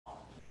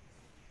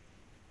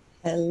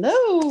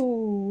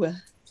Hello,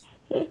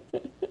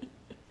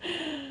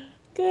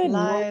 Good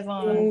live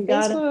on morning,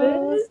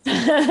 Facebook.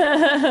 goddesses.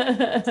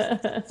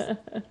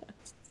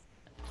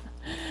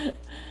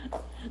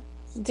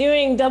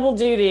 Doing double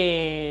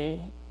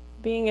duty,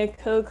 being a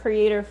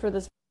co-creator for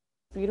this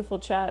beautiful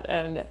chat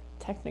and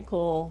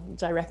technical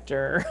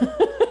director,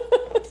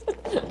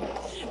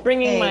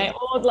 bringing my Hey,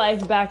 old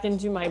life back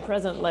into my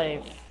present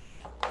life.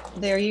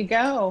 there you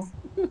go.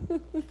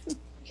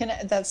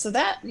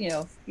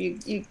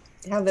 You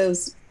have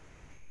those,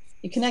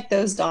 you connect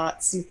those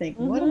dots. You think,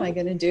 what am I Hmm.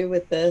 going to do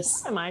with What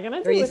this? am I gonna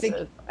Or do you with think,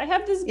 this? I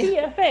have this yeah,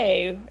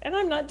 BFA and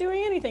I'm not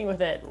doing anything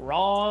with it.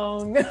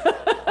 Wrong.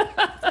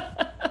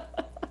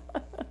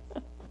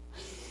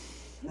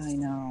 I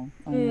know.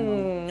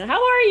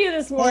 How are you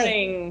this Hey,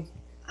 morning?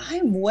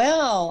 I'm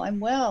well. I'm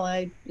well.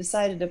 I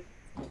decided to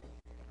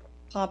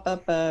pop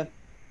up a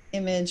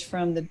image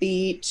from the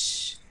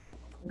beach.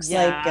 Looks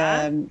like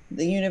Yeah.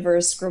 the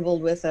universe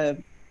scribbled with a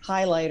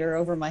highlighter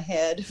over my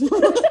head.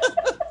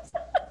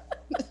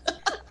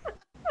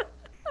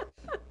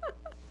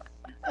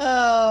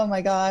 Oh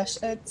my gosh.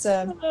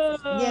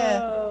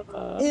 Yeah,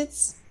 Uh,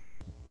 it's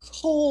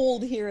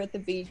cold here at the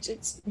beach.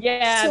 It's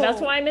yeah, that's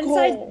so why I'm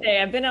inside cold.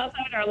 today. I've been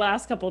outside our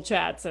last couple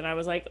chats and I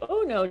was like,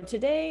 oh no,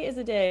 today is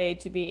a day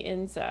to be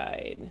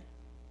inside.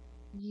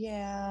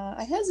 Yeah,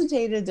 I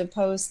hesitated to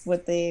post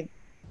what the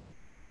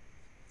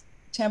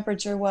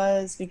temperature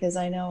was because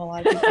I know a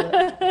lot of people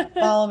that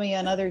follow me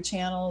on other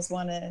channels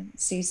want to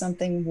see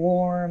something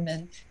warm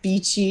and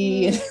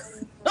beachy.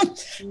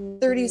 Mm.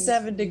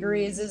 37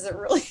 degrees isn't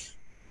really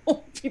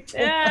what people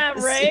want Yeah,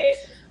 to see. right?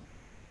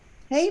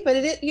 Hey,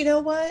 but you know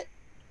what?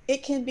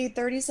 It can be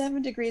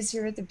 37 degrees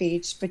here at the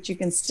beach, but you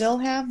can still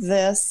have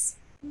this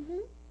Mhm.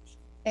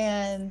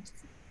 and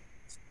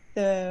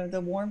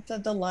the warmth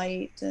of the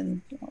light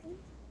and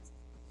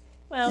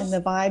Well,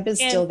 the vibe is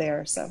and still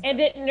there. So and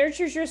it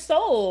nurtures your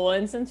soul.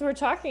 And since we're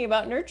talking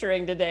about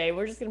nurturing today,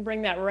 we're just going to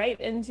bring that right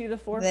into the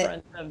that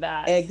forefront of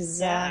that.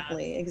 Yeah.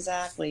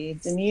 exactly.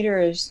 Demeter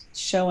is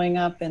showing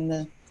up in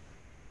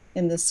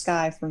the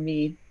sky for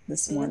me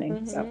this Hmm.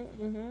 morning. So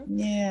Hmm.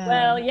 yeah.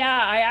 Well,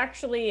 yeah, I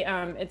actually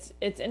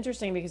it's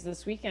interesting because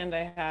this weekend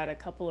I had a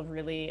couple of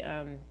really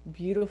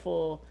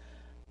beautiful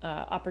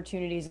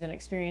opportunities and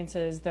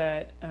experiences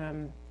that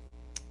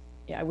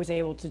yeah, I was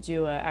able to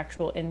do an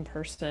actual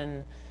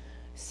in-person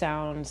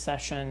sound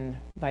session,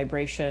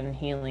 vibration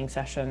healing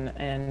session,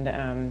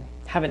 and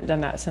haven't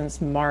done that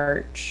since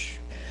March.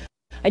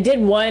 I did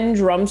one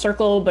drum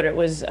circle, but I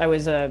was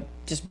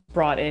just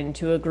brought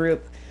into a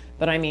group.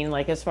 But I mean,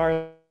 like as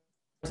far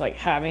as like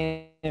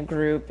having a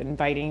group,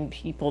 inviting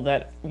people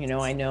that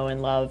I know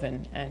and love,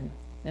 and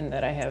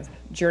that I have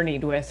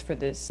journeyed with for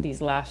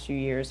these last few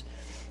years,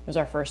 it was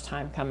our first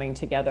time coming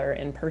together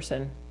in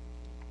person,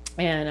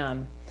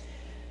 and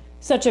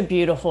such a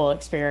beautiful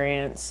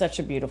experience, such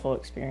a beautiful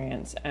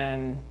experience,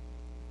 and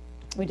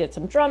we did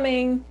some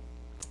drumming,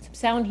 some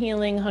sound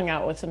healing, hung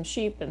out with some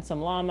sheep and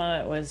some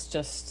llama. It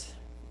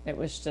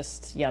was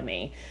just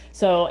yummy.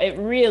 So it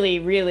really,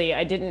 really,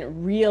 I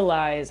didn't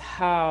realize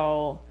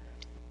how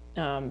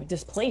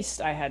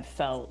displaced I had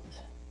felt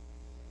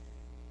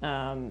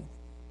um,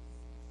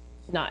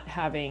 not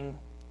having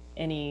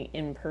any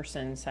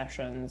in-person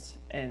sessions,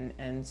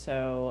 and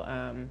so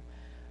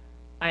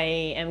I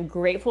am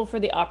grateful for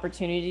the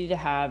opportunity to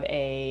have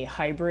a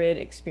hybrid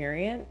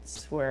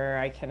experience where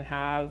I can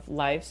have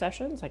live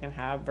sessions, I can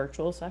have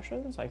virtual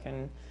sessions, I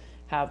can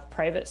have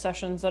private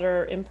sessions that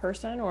are in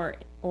person or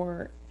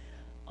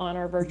on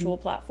our Mhm. virtual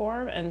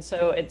platform. And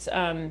so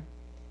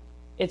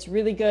it's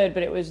really good,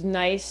 but it was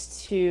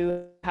nice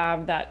to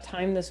have that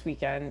time this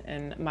weekend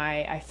and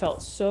my I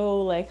felt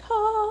so like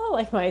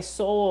my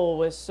soul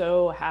was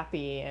so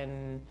happy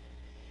and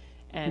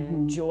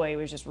Mhm. joy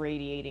was just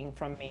radiating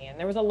from me. And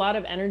there was a lot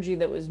of energy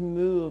that was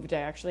moved. I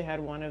actually had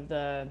one of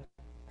the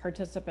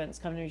participants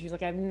come to me. She's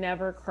like, I've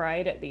never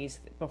cried at these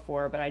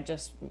before, but I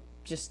just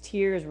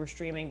tears were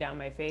streaming down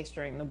my face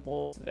during the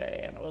bowl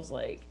today. And I was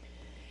like,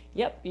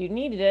 yep, you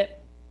needed it.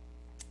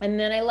 And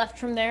then I left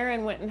from there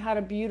and went and had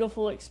a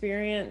beautiful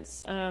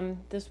experience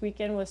this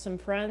weekend with some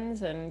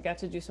friends and got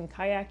to do some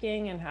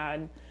kayaking and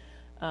had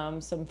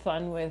some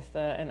fun with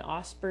an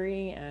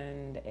osprey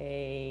and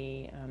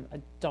a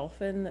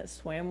dolphin that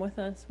swam with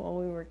us while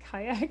we were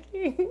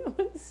kayaking. It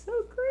was so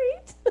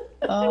great.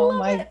 Oh I love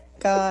my it.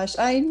 gosh,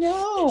 I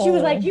She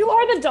was like, know. "You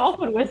are the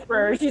dolphin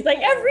whisperer." She's like,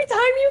 "Every time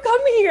you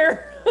come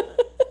here."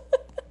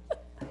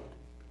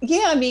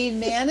 Yeah, I mean,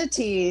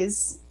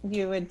 manatees,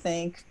 you would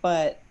think,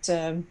 but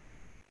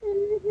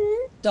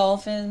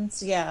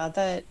dolphins,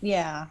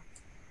 yeah.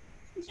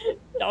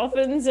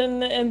 Dolphins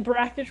in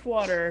brackish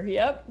water.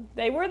 Yep,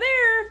 they were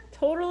there.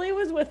 Totally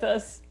was with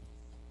us.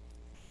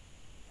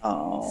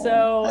 Oh,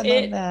 So I love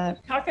it that.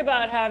 talk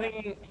about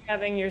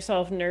having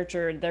yourself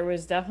nurtured. There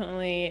was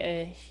definitely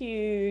a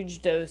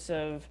huge dose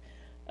of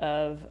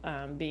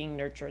being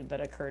nurtured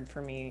that occurred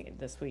for me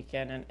this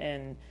weekend,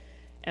 and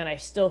I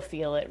still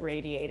feel it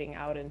radiating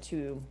out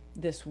into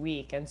this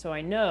week. And so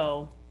I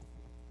know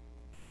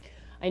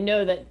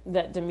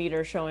that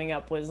Demeter showing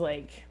up was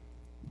like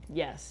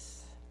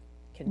Yes.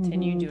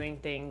 Continue Mm-hmm. doing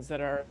things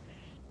that are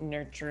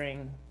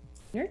nurturing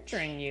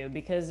nurturing you,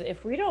 because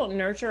if we don't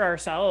nurture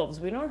ourselves,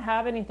 we don't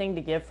have anything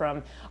to give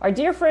from. Our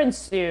dear friend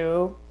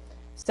Sue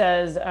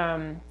says,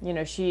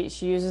 she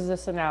uses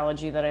this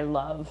analogy that I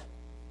love,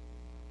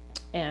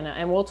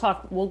 and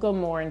we'll go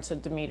more into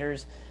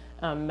Demeter's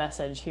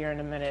message here in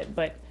a minute,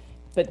 but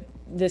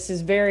this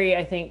is very,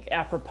 I think,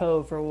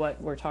 apropos for what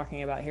we're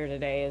talking about here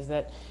today, is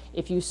that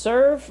if you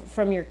serve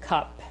from your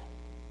cup,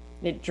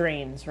 it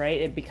drains, right?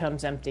 It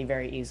becomes empty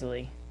very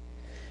easily.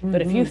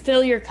 But if you Mm-hmm.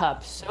 fill your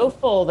cup so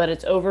full that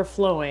it's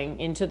overflowing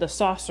into the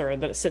saucer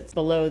that sits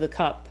below the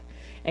cup,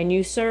 and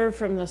you serve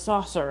from the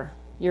saucer,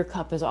 your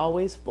cup is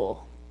always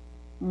full.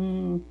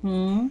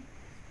 Mm-hmm.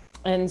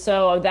 And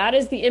so that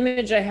is the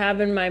image I have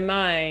in my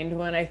mind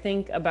when I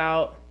think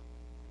about,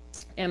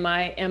 am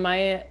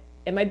I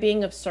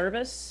being of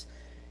service,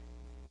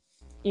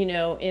 in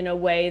a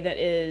way that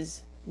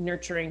is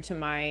nurturing to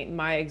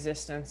my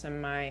existence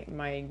and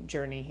my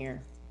journey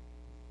here.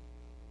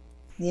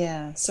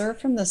 Yeah, serve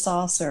from the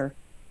saucer.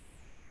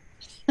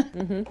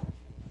 Mm-hmm.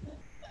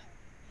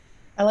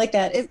 I like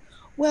that.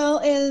 Well,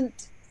 and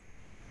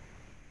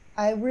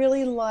I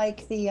really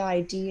like the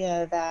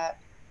idea that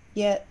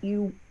yet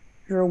you're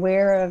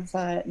aware of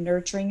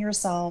nurturing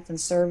yourself and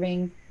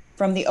serving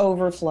from the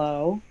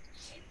overflow,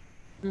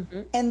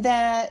 Mm-hmm. and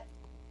that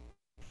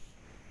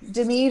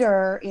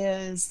Demeter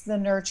is the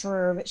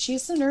nurturer, but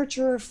she's the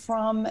nurturer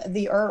from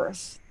the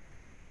earth,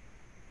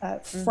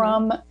 Mm-hmm.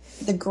 from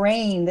the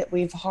grain that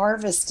we've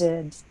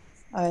harvested,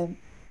 uh,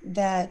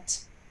 that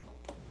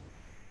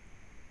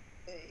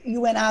you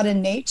went out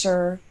in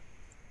nature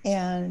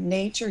and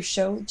nature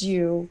showed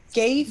you,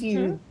 gave Mm-hmm.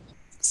 you,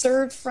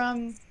 served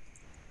from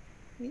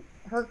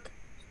her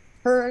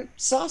her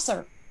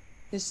saucer.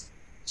 Just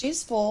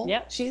she's full.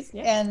 Yep.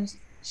 Yep.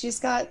 She's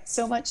got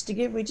so much to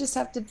give. We just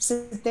have to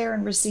sit there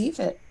and receive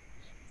it.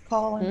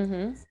 Call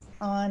Mm-hmm.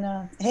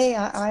 on hey,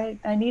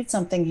 I need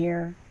something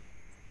here.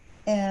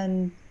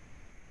 And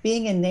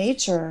being in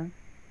nature,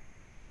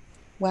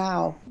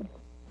 wow,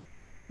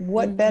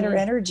 what better Mm-hmm.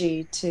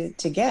 energy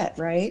to get,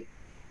 right?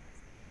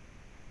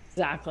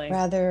 Exactly.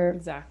 Rather,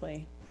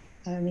 Exactly.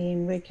 I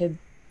mean, we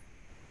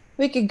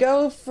could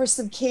go for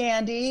some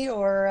candy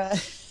or a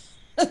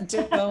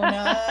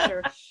donut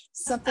or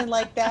something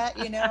like that,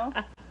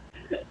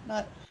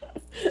 not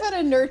kind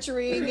of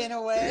nurturing in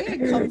a way,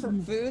 comfort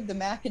food, the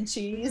mac and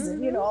cheese,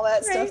 and Mm-hmm. all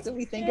that stuff Right. that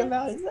we think Yeah.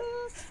 about is,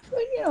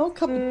 a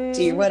cup of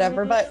tea or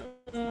whatever. Mm-hmm.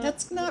 But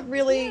that's not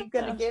really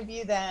going to Yeah. give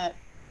you the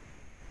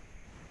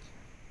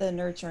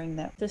nurturing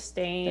that we need.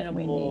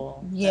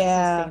 That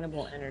Yeah,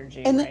 sustainable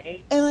energy, and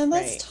right? and then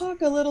let's Right.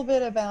 talk a little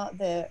bit about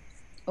the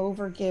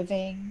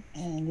overgiving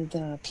and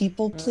the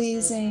people Mm,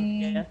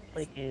 pleasing yes,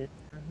 please.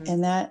 Mm-hmm.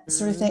 and that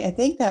sort of Mm-hmm. thing. I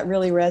think that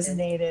really Yes.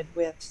 resonated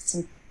with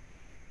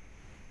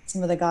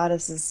some of the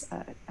goddesses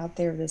out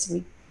there this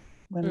week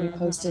when we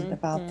posted Mm-hmm.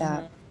 about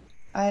that.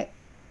 Mm-hmm. I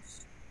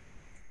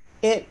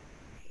it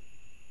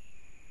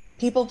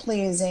People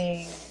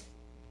pleasing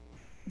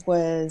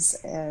was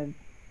a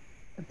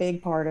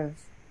big part of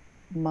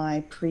my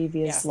Yeah.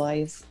 previous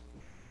life.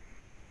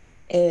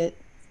 It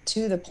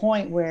to the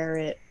point where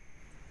it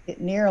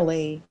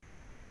nearly,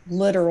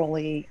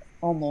 literally,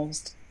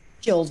 almost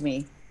killed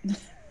me,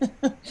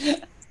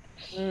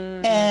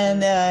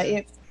 and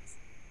Mm-hmm.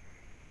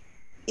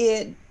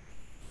 it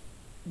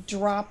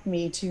dropped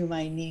me to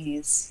my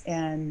knees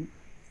and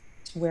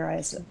to where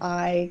I said,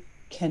 I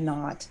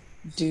cannot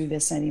do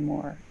this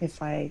anymore.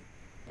 Yeah.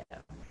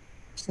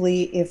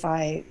 If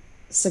I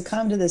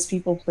succumb to this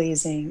people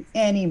pleasing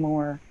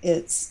anymore,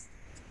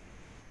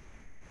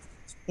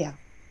 yeah,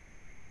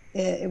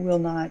 it will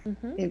not,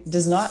 Mm-hmm. it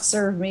does not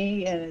serve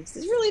me, and it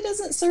really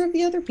doesn't serve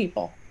the other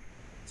people.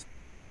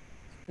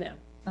 No,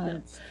 no.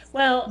 Um,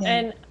 Well, yeah.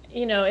 and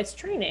it's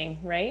training,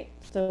 right?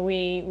 So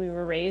we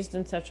were raised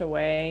in such a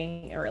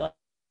way, or like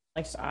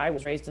I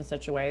was raised in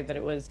such a way that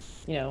it was,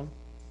 you know,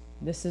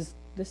 this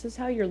is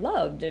how you're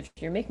loved. If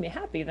you make me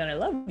happy, then I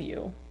love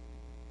you.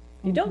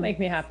 If you don't Mm-hmm. make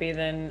me happy,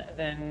 then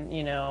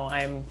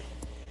I'm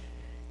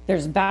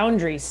there's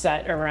boundaries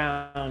set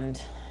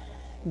around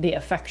the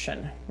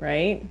affection,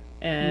 right?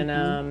 And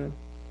Mm-hmm.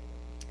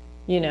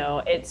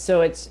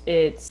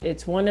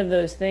 it's one of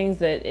those things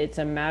that it's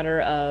a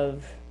matter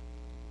of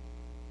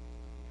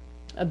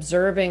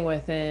observing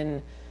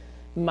within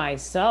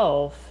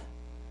myself,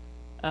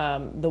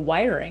 the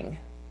wiring.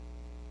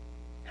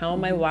 How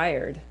am I Mm-hmm.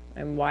 wired?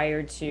 I'm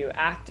wired to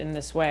act in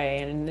this way,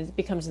 and it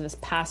becomes this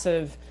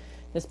passive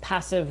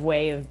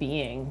way of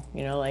being.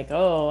 Like,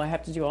 oh, I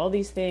have to do all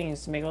these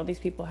things to make all these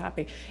people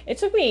happy. It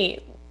took me,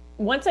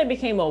 once I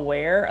became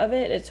aware of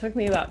it, it took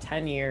me about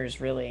 10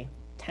 years, really,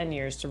 10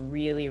 years to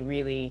really,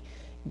 really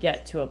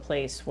get to a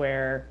place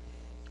where,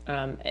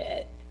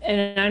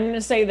 and I'm going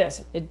to say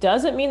this, it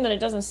doesn't mean that it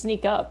doesn't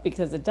sneak up,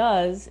 because it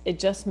does. It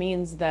just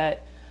means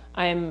that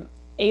I'm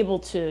able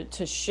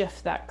to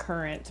shift that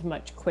current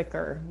much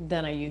quicker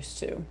than I used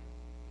to.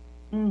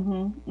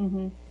 Mm-hmm.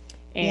 Mm-hmm.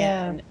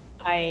 Yeah. And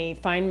I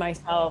find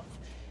myself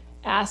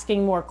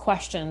asking more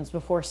questions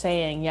before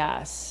saying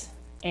yes.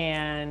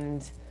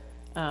 And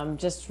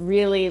Just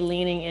really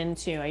leaning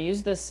into, I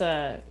use this,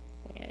 I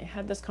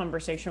had this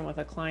conversation with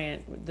a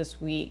client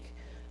this week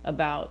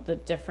about the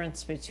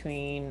difference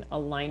between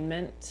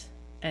alignment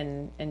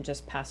and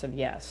just passive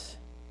yes.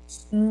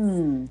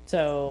 Mm,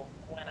 So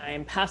when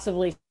I'm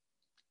passively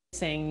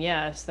saying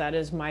yes, that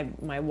is my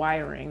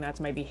wiring, that's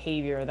my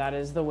behavior, that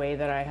is the way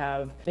that I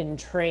have been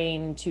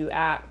trained to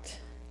act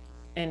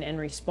and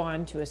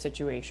respond to a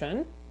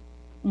situation.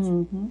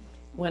 hmm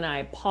When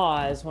I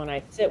pause, when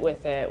I sit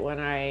with it,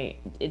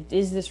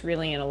 is this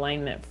really in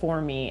alignment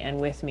for me and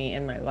with me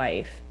in my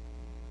life?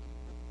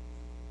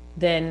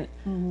 Then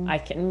hmm I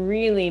can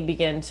really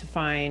begin to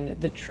find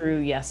the true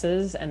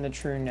yeses and the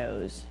true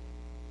nos.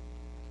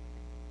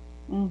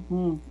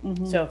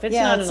 So if it's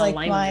Yeah, not it's in like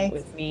alignment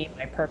with me,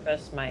 my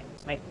purpose, my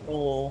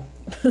goal,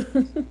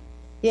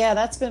 yeah,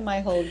 that's been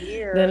my whole then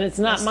year it's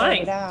when I not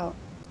started mine. out.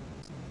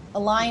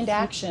 Aligned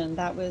action,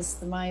 that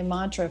was my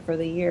mantra for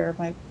the year,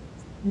 my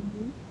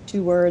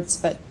two words.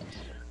 But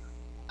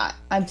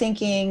I'm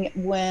thinking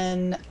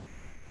when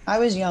I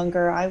was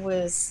younger, I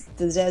was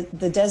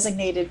the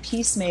designated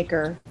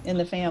peacemaker in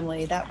the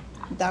family.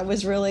 That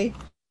was really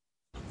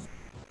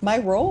my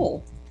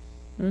role.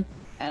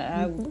 And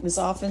I was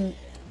often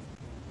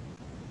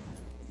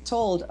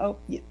told, "Oh,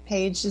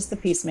 Paige is the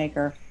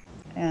peacemaker."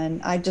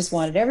 And I just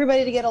wanted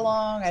everybody to get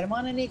along. I didn't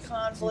want any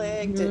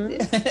conflict. Hmm.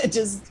 It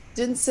just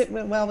didn't sit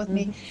well with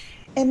me.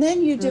 And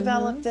then you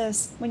develop Hmm.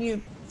 this when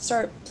you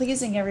start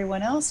pleasing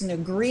everyone else and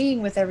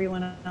agreeing with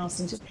everyone else,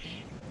 and just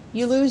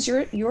you lose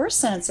your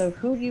sense of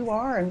who you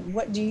are and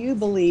what do you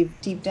believe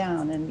deep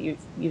down, and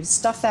you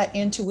stuff that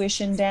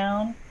intuition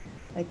down,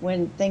 like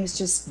when things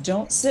just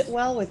don't sit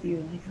well with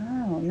you, like,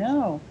 oh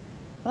no,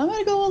 but I'm going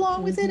to go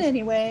along with it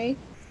anyway,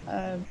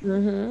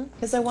 Hmm.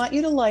 because I want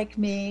you to like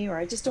me, or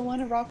I just don't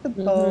want to rock the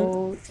Hmm.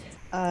 boat.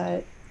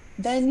 uh,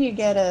 then you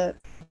get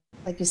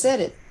like you said,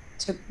 it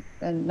took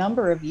a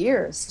number of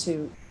years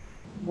to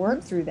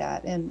work through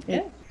that, and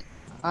Yeah.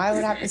 I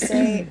would have to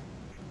say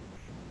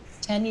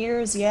 10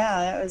 years, yeah,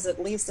 that was at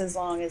least as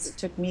long as it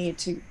took me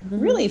to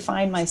really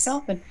find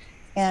myself.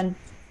 And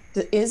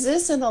is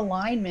this in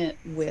alignment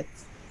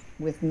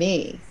with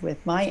me,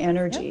 with my Yep.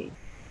 energy,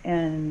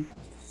 and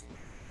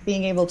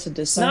being able to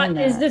discern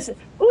Not is that? this,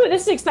 ooh,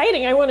 this is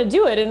exciting. I want to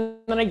do it. And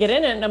then I get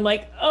in it and I'm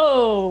like,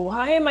 oh,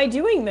 why am I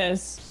doing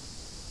this?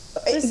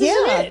 This isn't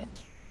Yeah, it.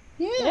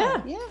 yeah,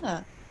 Yeah.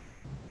 yeah.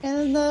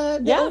 And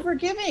the Yeah.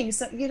 overgiving,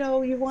 so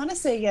you want to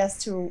say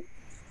yes to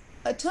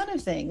a ton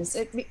of things,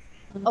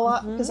 a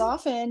lot, because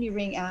often you're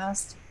being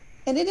asked,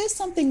 and it is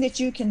something that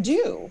you can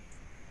do.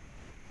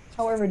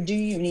 However, do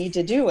you need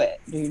to do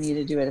it? Do you need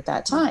to do it at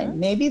that time?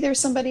 Maybe there's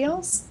somebody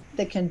else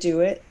that can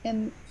do it,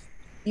 and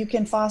you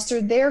can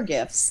foster their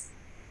gifts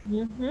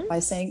Hmm. by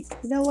saying,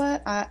 you know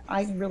what,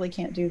 I really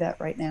can't do that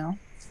right now.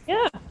 Yeah.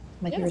 I'm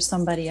gonna Yeah. hear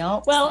somebody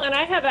else. Well, and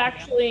I have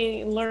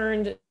actually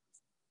learned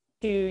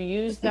to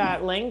use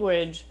that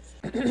language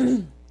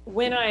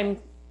when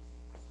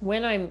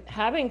I'm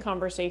having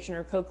conversation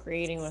or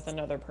co-creating with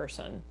another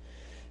person.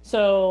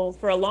 So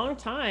for a long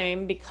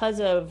time, because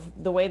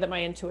of the way that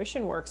my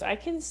intuition works, I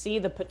can see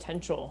the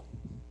potential.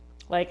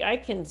 Like I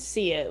can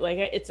see it. Like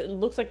it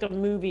looks like a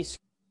movie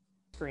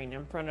screen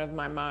in front of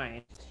my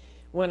mind.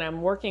 When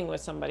I'm working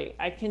with somebody,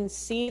 I can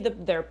see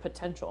their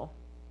potential.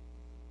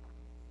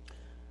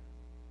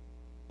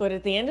 But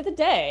at the end of the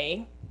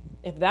day,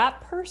 if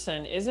that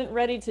person isn't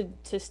ready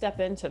to step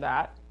into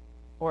that,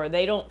 or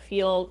they don't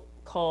feel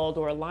called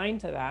or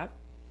aligned to that,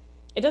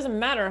 it doesn't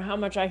matter how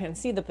much I can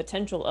see the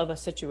potential of a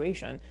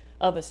situation,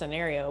 of a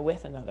scenario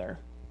with another.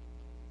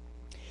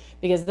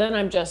 Because then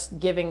I'm just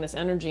giving this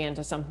energy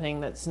into something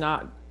that's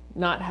not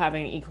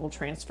having equal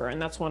transfer.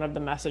 And that's one of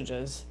the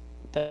messages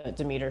that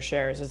Demeter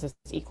shares is this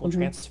equal Mhm.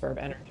 transfer of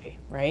energy,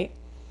 right?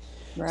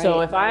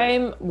 So Right. if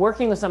I'm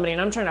working with somebody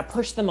and I'm trying to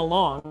push them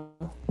along,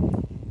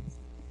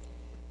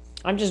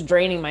 I'm just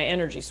draining my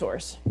energy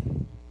source.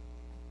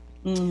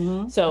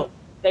 Hmm. So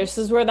this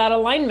is where that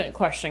alignment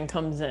question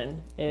comes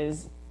in.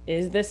 Is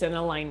this in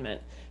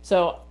alignment?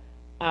 So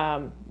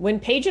when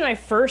Paige and I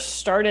first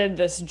started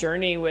this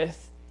journey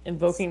with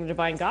invoking the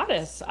divine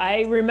goddess,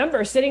 I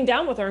remember sitting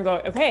down with her and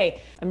going,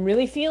 okay, I'm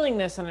really feeling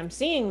this and I'm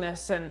seeing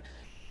this, and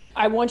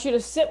I want you to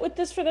sit with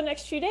this for the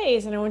next few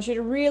days, and I want you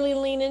to really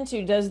lean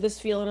into, does this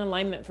feel in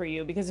alignment for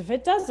you? Because if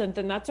it doesn't,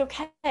 then that's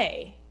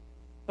okay.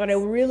 But I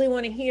really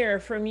want to hear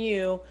from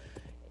you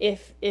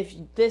if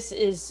this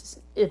is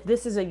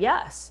a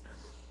yes,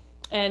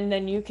 and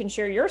then you can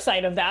share your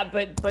side of that.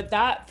 But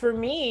that for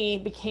me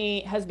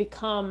became has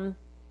become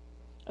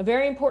a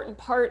very important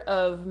part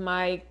of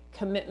my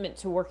commitment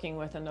to working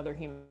with another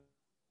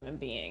human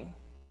being,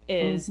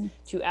 is Hmm.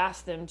 to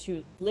ask them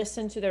to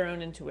listen to their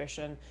own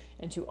intuition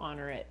and to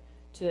honor it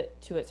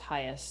to its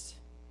highest,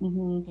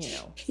 Hmm. you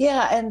know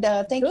Yeah, and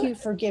thank good. you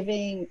for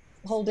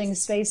holding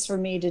space for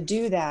me to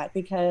do that,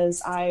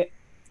 because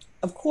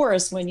of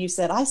course, when you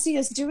said, I see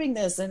us doing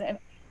this, and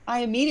I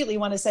immediately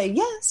want to say,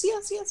 yes,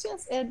 yes, yes,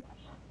 yes. And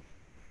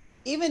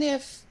even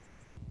if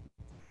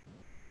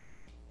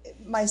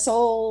my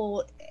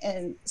soul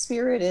and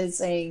spirit is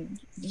saying,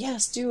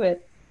 yes, do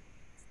it,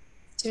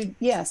 to,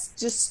 yes,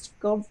 just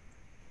go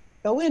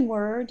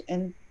inward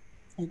and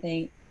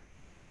think,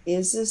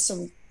 is this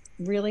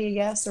really a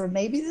yes? Or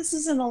maybe this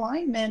is an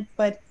alignment,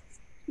 but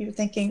you're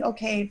thinking,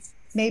 okay,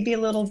 maybe a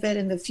little bit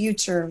in the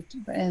future.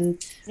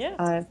 And Yeah.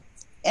 uh,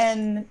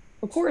 and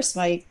of course,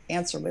 my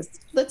answer was,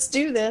 let's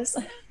do this,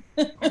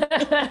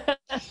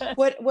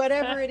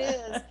 whatever it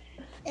is.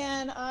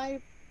 And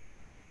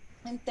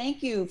and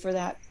thank you for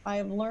that.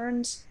 I've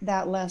learned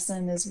that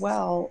lesson as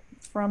well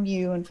from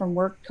you and from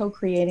work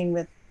co-creating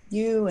with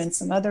you and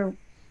some other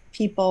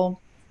people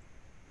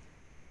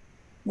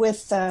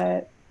with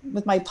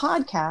my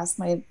podcast,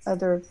 my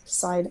other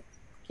side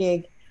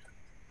gig.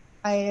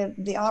 I have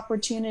the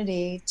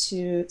opportunity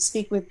to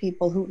speak with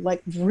people who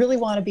like really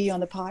want to be on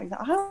the podcast.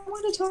 I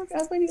want to talk,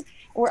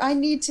 or I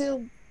need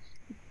to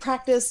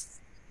practice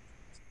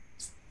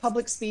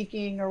public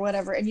speaking or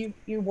whatever, and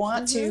you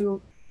want Mm-hmm.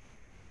 to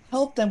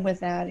help them with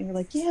that, and you're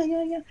like, yeah,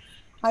 yeah, yeah.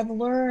 I've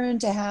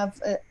learned to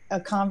have a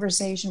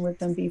conversation with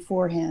them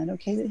beforehand.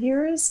 Okay,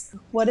 here is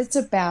what it's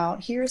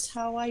about. Here's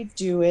how I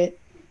do it.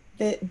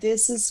 That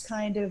this is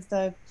kind of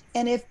the,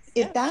 and if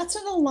Yeah. that's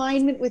an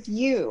alignment with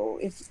you,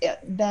 if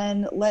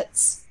then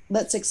let's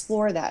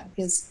explore that,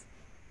 because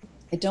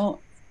I don't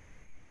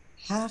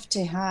have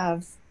to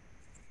have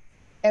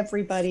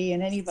everybody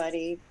and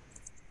anybody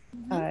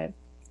Mm-hmm. uh,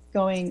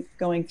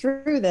 going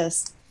through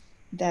this.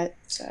 That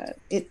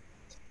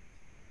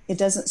it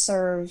doesn't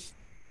serve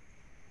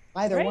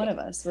either one Right. of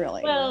us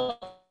really. Well,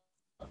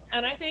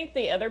 and I think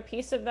the other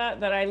piece of that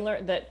that I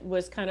learned that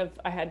was kind of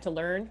I had to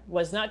learn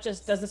was not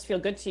just does this feel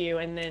good to you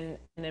and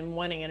then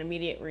wanting an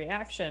immediate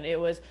reaction. It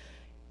was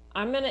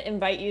I'm going to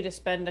invite you to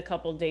spend a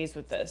couple days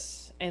with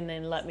this and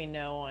then let me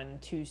know on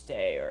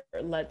Tuesday or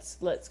let's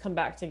come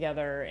back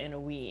together in a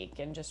week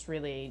and just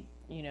really,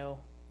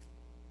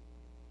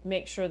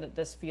 make sure that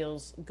this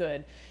feels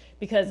good.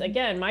 Because Mhm.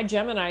 again, my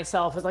Gemini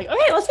self is like,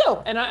 okay, let's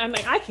go. And I'm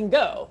like, I can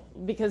go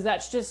because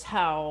that's just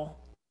how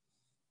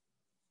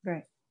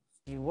Right.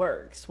 it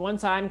works.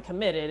 Once I'm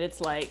committed, it's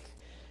like,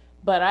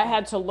 but I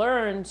had to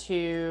learn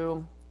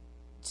to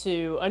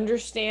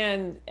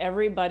understand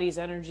everybody's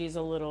energy is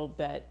a little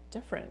bit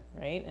different,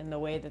 right? And the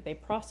way that they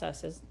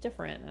process is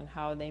different and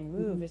how they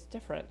move Mhm. is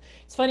different.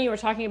 It's funny, you were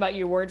talking about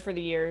your word for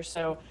the year.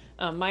 So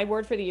my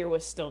word for the year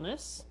was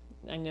stillness.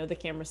 I know the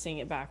camera's seeing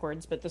it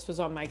backwards, but this was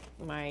on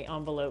my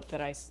envelope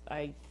that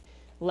I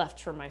left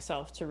for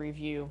myself to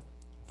review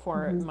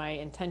for Mhm. my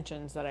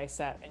intentions that I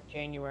set in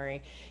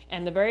January.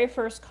 And the very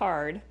first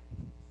card,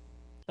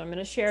 so I'm going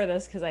to share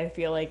this because I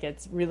feel like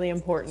it's really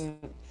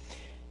important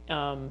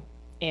um,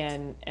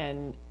 and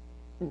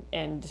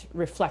and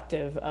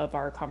reflective of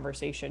our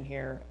conversation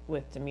here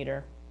with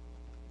Demeter.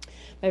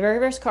 My very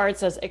first card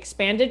says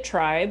expanded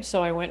tribe.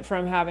 So I went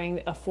from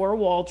having a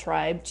four-wall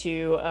tribe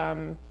to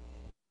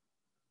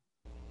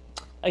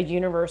a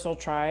universal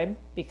tribe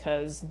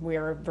because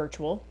we're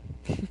virtual.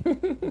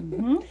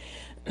 Mhm.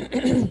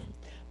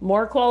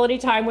 More quality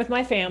time with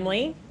my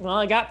family. Well,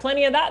 I got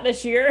plenty of that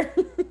this year.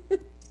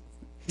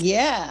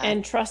 Yeah.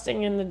 And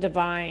trusting in the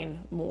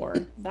divine more.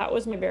 That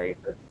was my very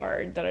first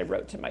card that I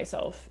wrote to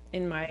myself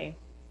in my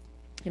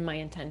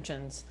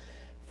intentions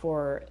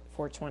for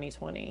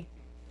 2020.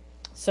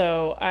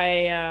 So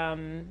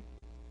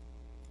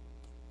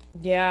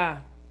yeah,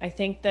 I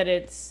think that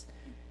it's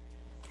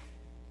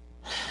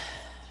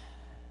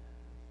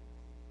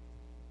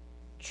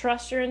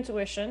trust your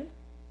intuition,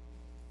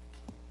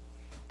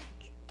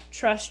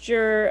 trust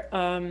your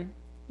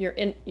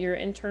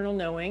internal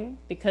knowing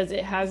because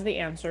it has the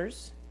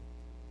answers.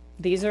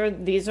 These are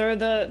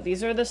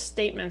the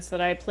statements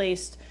that I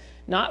placed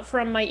not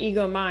from my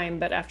ego mind,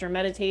 but after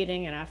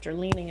meditating and after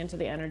leaning into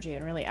the energy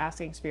and really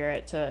asking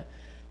spirit to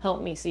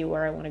help me see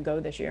where I want to go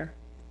this year.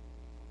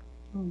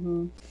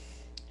 Mhm.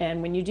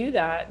 And when you do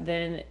that,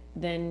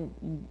 then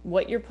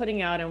what you're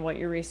putting out and what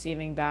you're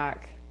receiving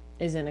back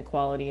is in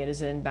equality. It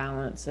is in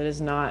balance. It is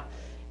not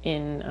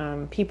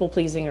in people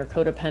pleasing or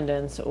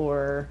codependence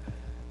or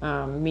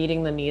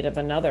meeting the need of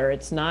another.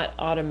 It's not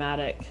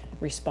automatic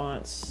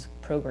response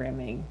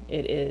programming.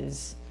 It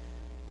is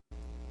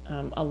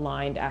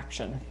aligned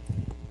action.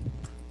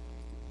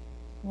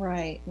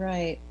 Right,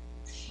 right.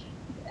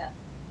 Yeah.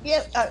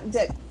 Yeah,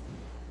 that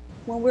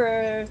when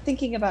we're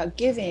thinking about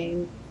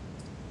giving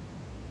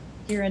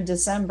here in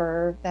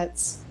December,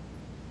 that's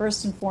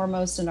first and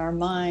foremost in our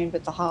mind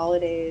with the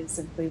holidays,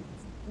 and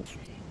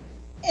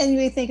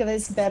we think of it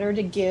as better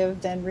to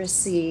give than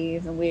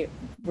receive, and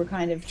we're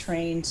kind of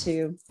trained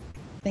to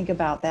think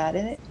about that.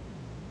 And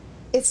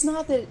it's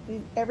not that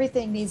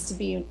everything needs to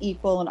be an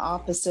equal and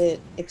opposite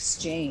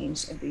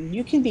exchange. I mean,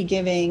 you could be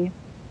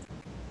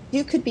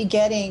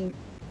getting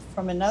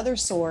from another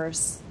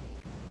source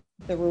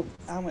I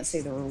won't say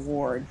the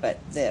reward, but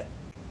the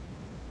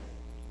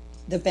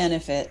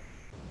benefit.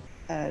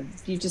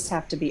 You just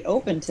have to be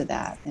open to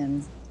that.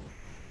 And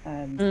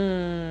um,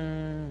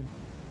 Mm,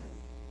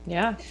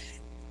 yeah.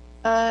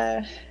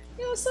 uh,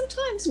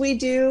 sometimes we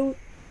do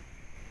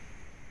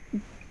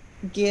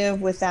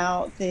give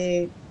without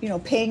the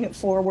paying it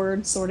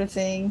forward sort of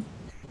thing,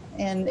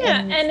 and Yeah.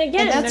 and And and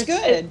again, that's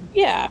good.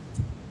 yeah.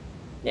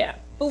 Yeah.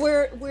 But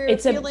we're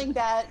It's a feeling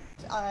that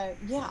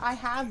yeah, I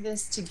have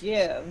this to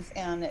give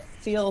and it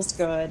feels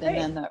good.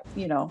 And right.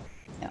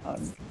 then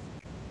um,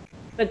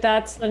 But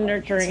that's the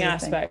nurturing sort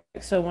of thing.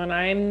 aspect. So when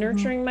I'm Hmm.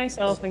 nurturing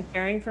myself and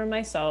caring for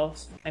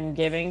myself, I'm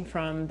giving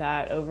from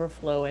that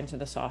overflow into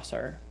the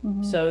saucer.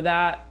 Hmm. So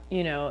that,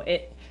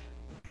 it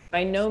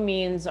by no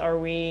means are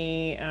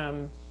we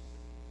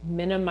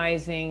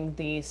minimizing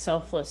the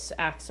selfless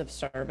acts of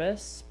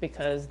service,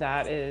 because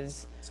that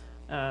is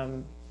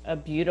a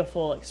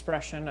beautiful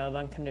expression of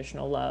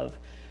unconditional love.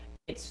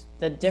 It's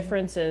the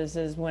difference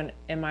is when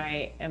am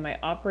I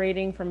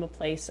operating from a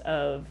place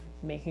of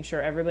making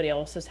sure everybody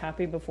else is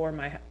happy before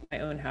my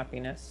own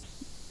happiness,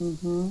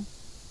 Hmm.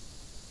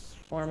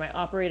 or am I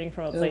operating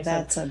from a Oh, place of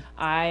that's a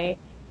I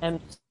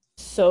am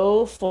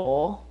so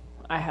full,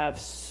 I have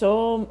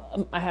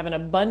an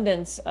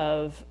abundance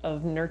of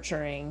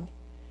nurturing,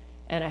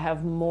 and I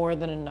have more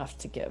than enough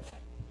to give.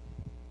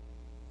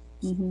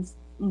 hmm.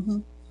 Hmm.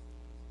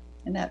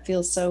 And that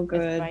feels so It's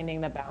good.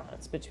 finding the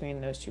balance between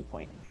those 2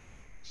 points.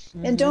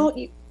 And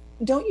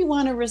Mm-hmm. don't you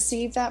want to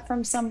receive that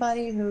from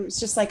somebody who's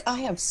just like,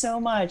 I have so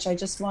much, I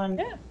just want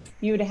Yeah.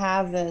 you to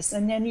have this.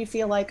 And then you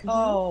feel like, Mm-hmm.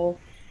 oh,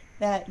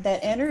 that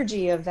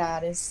energy of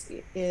that is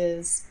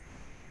is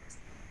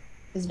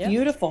Yep.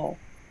 beautiful.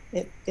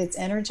 It's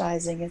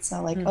energizing. It's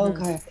not like,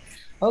 Mm-hmm. okay,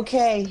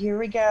 okay, here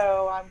we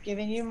go. I'm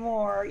giving you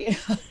more.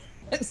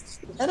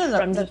 I don't know.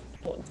 From That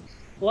just that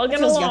plugging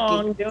feels yucky.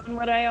 along, doing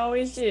what I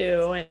always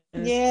do. And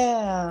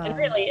Yeah.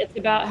 really, it's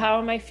about how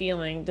am I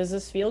feeling? Does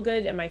this feel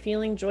good? Am I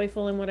feeling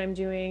joyful in what I'm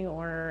doing,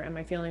 or am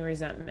I feeling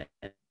resentment?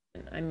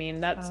 I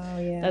mean, Oh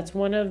yeah. that's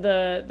one of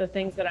the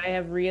things that I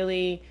have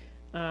really.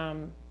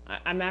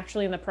 I'm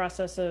actually in the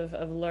process of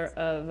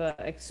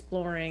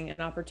exploring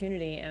an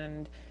opportunity,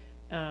 and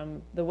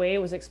the way it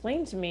was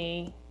explained to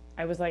me,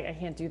 I was like, I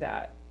can't do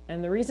that.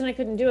 And the reason I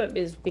couldn't do it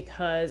is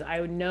because I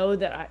would know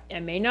that I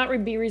may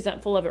not be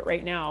resentful of it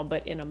right now,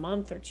 but in a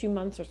month or 2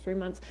 months or 3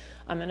 months,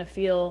 I'm going to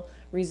feel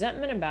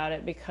resentment about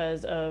it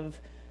because of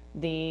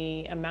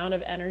the amount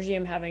of energy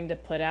I'm having to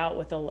put out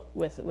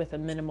with a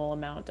minimal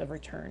amount of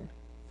return.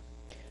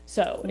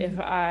 So if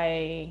Mhm.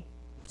 I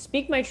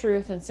speak my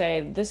truth and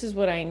say, this is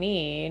what I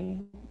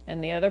need,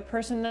 and the other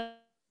person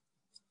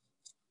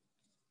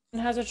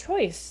has a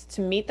choice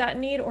to meet that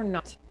need or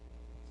not.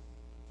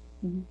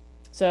 Mhm.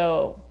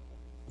 So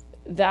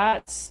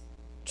that's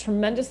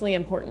tremendously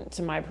important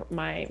to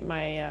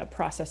my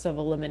process of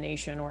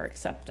elimination or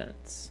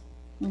acceptance.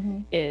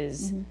 Mhm.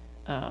 Is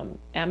Mhm.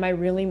 am I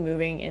really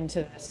moving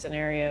into this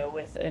scenario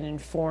with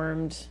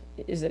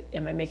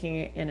am I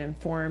making an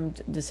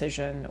informed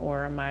decision,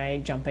 or am I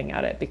jumping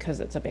at it because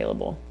it's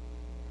available?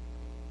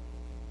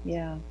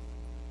 Yeah.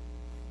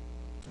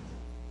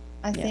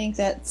 I Yeah. think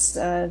that's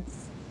a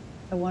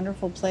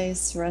wonderful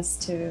place for us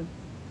to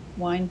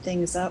wind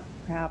things up,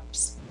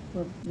 perhaps,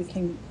 where we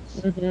can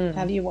Hmm.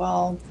 have you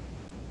all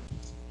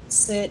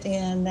sit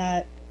in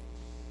that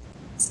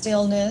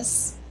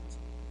stillness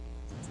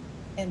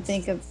and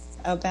think of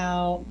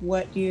about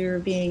what you're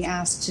being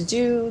asked to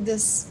do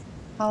this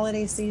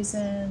holiday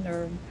season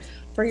or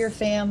for your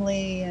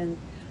family and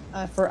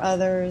for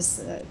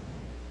others.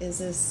 Is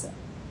this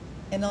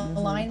in Hmm.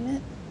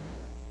 alignment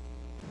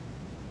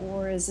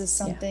or is this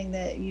Yeah. something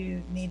that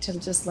you need to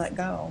just let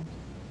go?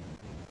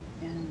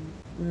 And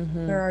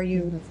Hmm. where are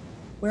you? Hmm.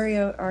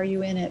 Are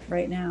you in it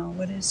right now?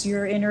 What is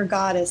your inner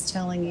goddess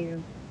telling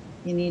you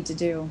you need to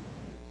do?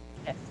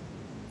 Yes.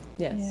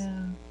 Yes.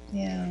 Yeah,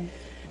 yeah.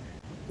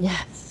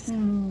 Yes.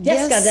 Hmm.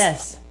 Yes, Yes.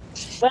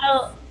 goddess.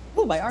 Well,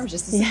 Oh, my arms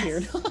just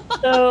disappeared.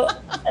 yes. So,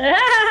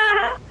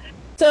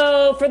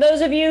 so for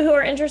those of you who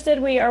are interested,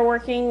 we are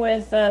working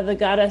with the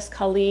goddess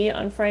Kali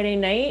on Friday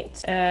night.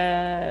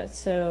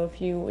 So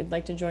if you would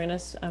like to join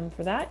us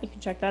for that, you can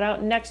check that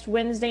out. Next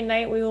Wednesday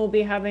night, we will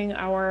be having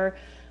our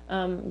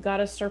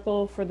goddess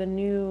circle for the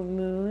new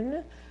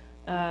moon.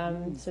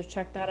 Mhm. So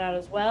check that out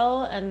as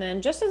well. And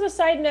then just as a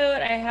side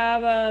note, I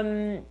have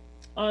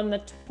on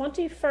the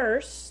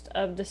 21st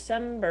of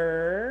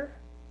December,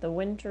 the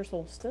winter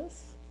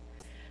solstice.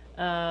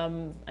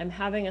 I'm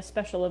having a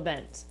special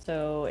event.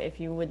 So if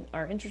you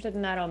are interested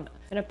in that, I'm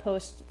gonna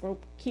we'll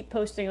keep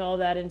posting all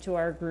that into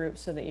our group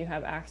so that you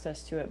have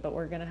access to it. But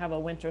we're gonna have a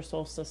winter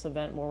solstice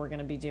event where we're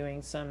gonna be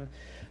doing some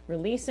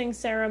releasing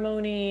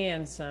ceremony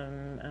and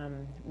some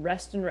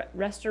rest and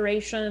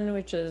restoration,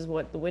 which is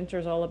what the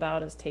winter's all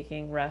about, is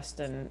taking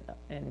rest and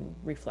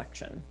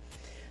reflection.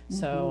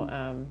 So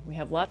Mhm. we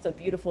have lots of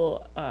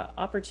beautiful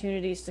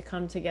opportunities to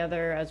come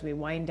together as we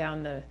wind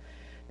down the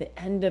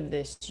end of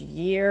this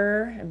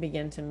year and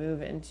begin to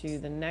move into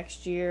the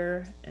next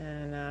year.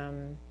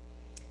 And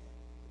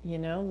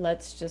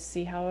let's just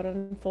see how it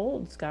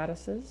unfolds,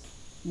 goddesses.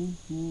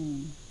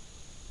 Mhm.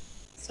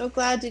 So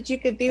glad that you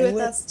could be And with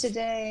with us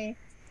today.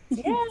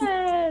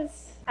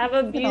 yes, have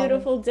a Look at all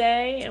beautiful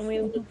day, and we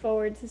look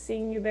forward to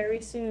seeing you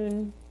very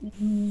soon.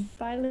 Mhm.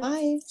 Bye,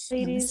 Bye.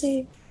 ladies.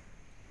 Namaste.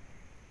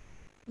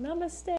 Namaste.